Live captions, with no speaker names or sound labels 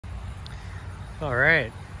All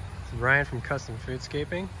right, this is Ryan from Custom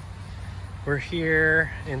Foodscaping. We're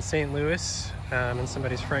here in St. Louis in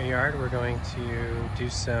somebody's front yard. We're going to do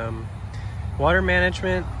some water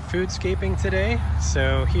management foodscaping today.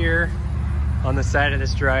 So here on the side of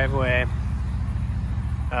this driveway,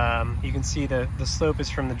 you can see the slope is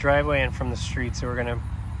from the driveway and from the street. So we're gonna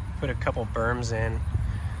put a couple berms in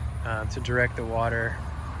to direct the water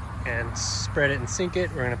and spread it and sink it.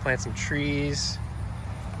 We're gonna plant some trees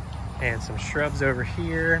and some shrubs over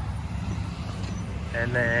here.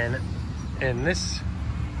 And then in this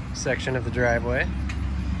section of the driveway,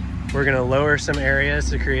 we're gonna lower some areas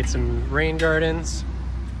to create some rain gardens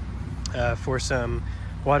for some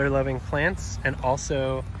water-loving plants, and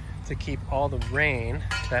also to keep all the rain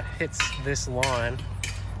that hits this lawn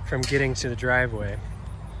from getting to the driveway.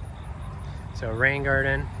 So a rain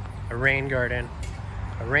garden, a rain garden,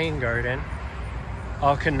 a rain garden,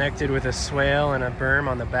 all connected with a swale and a berm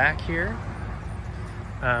on the back here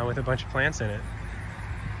with a bunch of plants in it.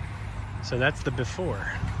 So that's the before.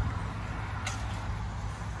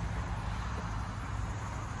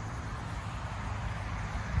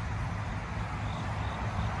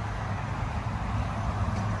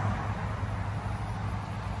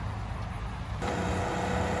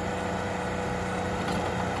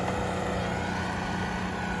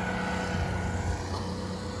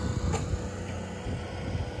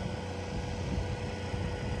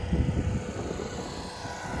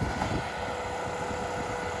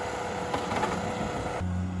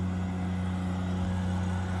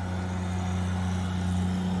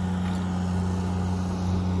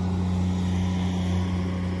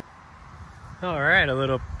 All right, a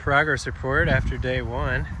little progress report after day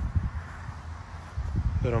one.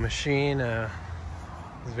 Little machine is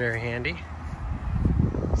very handy.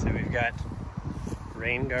 So we've got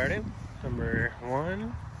rain garden number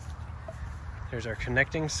 1. There's our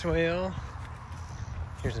connecting swale.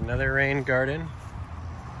 Here's another rain garden.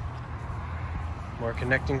 More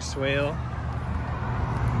connecting swale.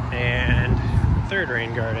 And third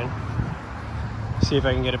rain garden. See if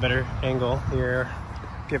I can get a better angle here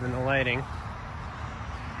given the lighting.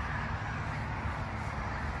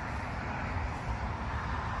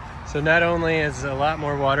 So not only is a lot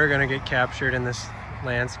more water going to get captured in this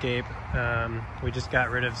landscape, we just got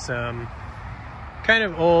rid of some kind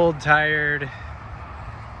of old, tired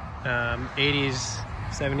 80s,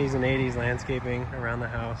 70s and 80s landscaping around the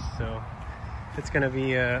house. So it's going to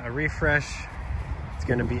be a refresh. It's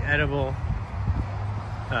going to be edible.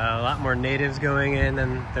 A lot more natives going in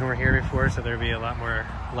than were here before, so there'll be a lot more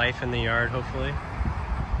life in the yard, hopefully.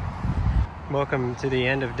 Welcome to the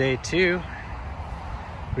end of day 2.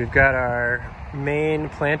 We've got our main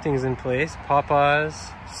plantings in place: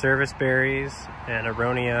 pawpaws, serviceberries, and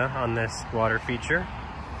aronia on this water feature.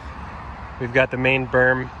 We've got the main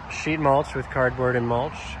berm sheet mulch with cardboard and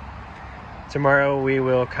mulch. Tomorrow we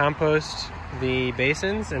will compost the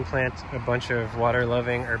basins and plant a bunch of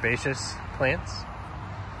water-loving herbaceous plants.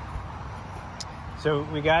 So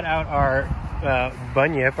we got out our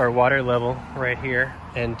bunyip, our water level right here,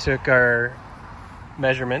 and took our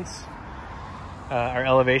measurements. Our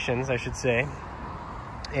elevations, I should say.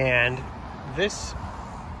 And this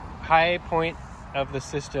high point of the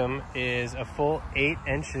system is a full 8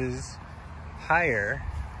 inches higher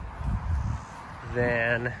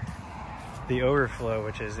than the overflow,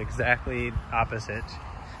 which is exactly opposite.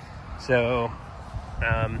 So,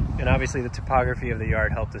 and obviously the topography of the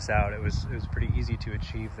yard helped us out. It was pretty easy to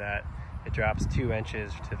achieve that. It drops 2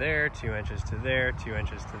 inches to there, 2 inches to there, 2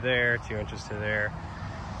 inches to there, 2 inches to there.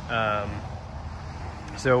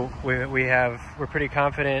 So we're pretty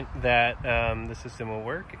confident that the system will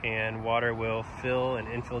work and water will fill and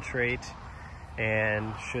infiltrate,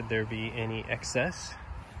 and should there be any excess,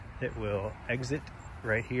 it will exit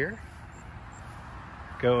right here,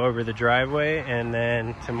 go over the driveway, and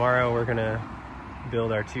then tomorrow we're gonna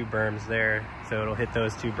build our 2 berms there. So it'll hit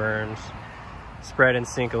those 2 berms, spread and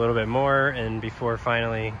sink a little bit more, and before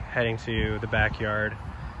finally heading to the backyard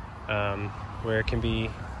where it can be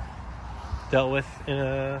dealt with in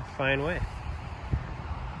a fine way.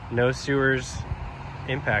 No sewers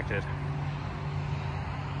impacted.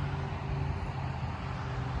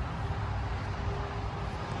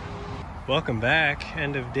 Welcome back,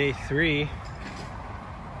 end of day 3.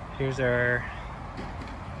 Here's our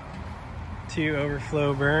 2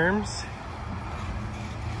 overflow berms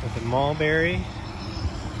with a mulberry,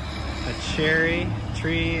 a cherry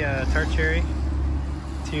tree, tart cherry,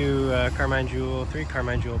 2 Carmine Jewel, 3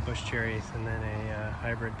 Carmine Jewel bush cherries, and then a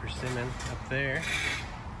hybrid persimmon up there.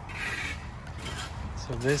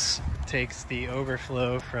 So this takes the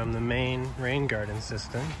overflow from the main rain garden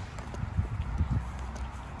system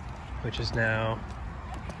which is now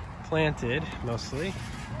planted mostly.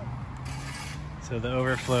 So the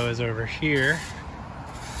overflow is over here,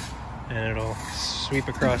 and it'll sweep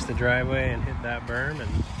across the driveway and hit that berm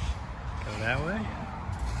and go that way.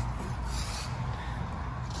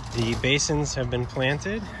 The basins have been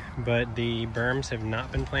planted, but the berms have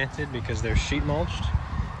not been planted because they're sheet mulched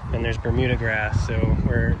and there's Bermuda grass. So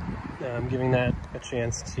we're giving that a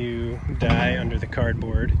chance to die under the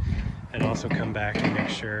cardboard and also come back and make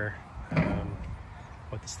sure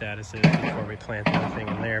what the status is before we plant anything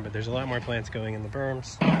in there. But there's a lot more plants going in the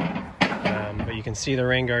berms. But you can see the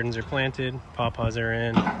rain gardens are planted, pawpaws are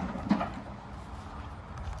in.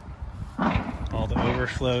 All the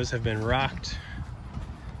overflows have been rocked,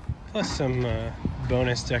 plus some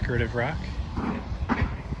bonus decorative rock.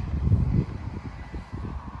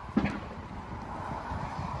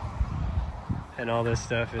 And all this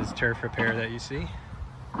stuff is turf repair that you see.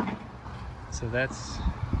 So that's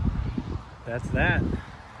that.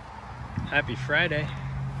 Happy Friday.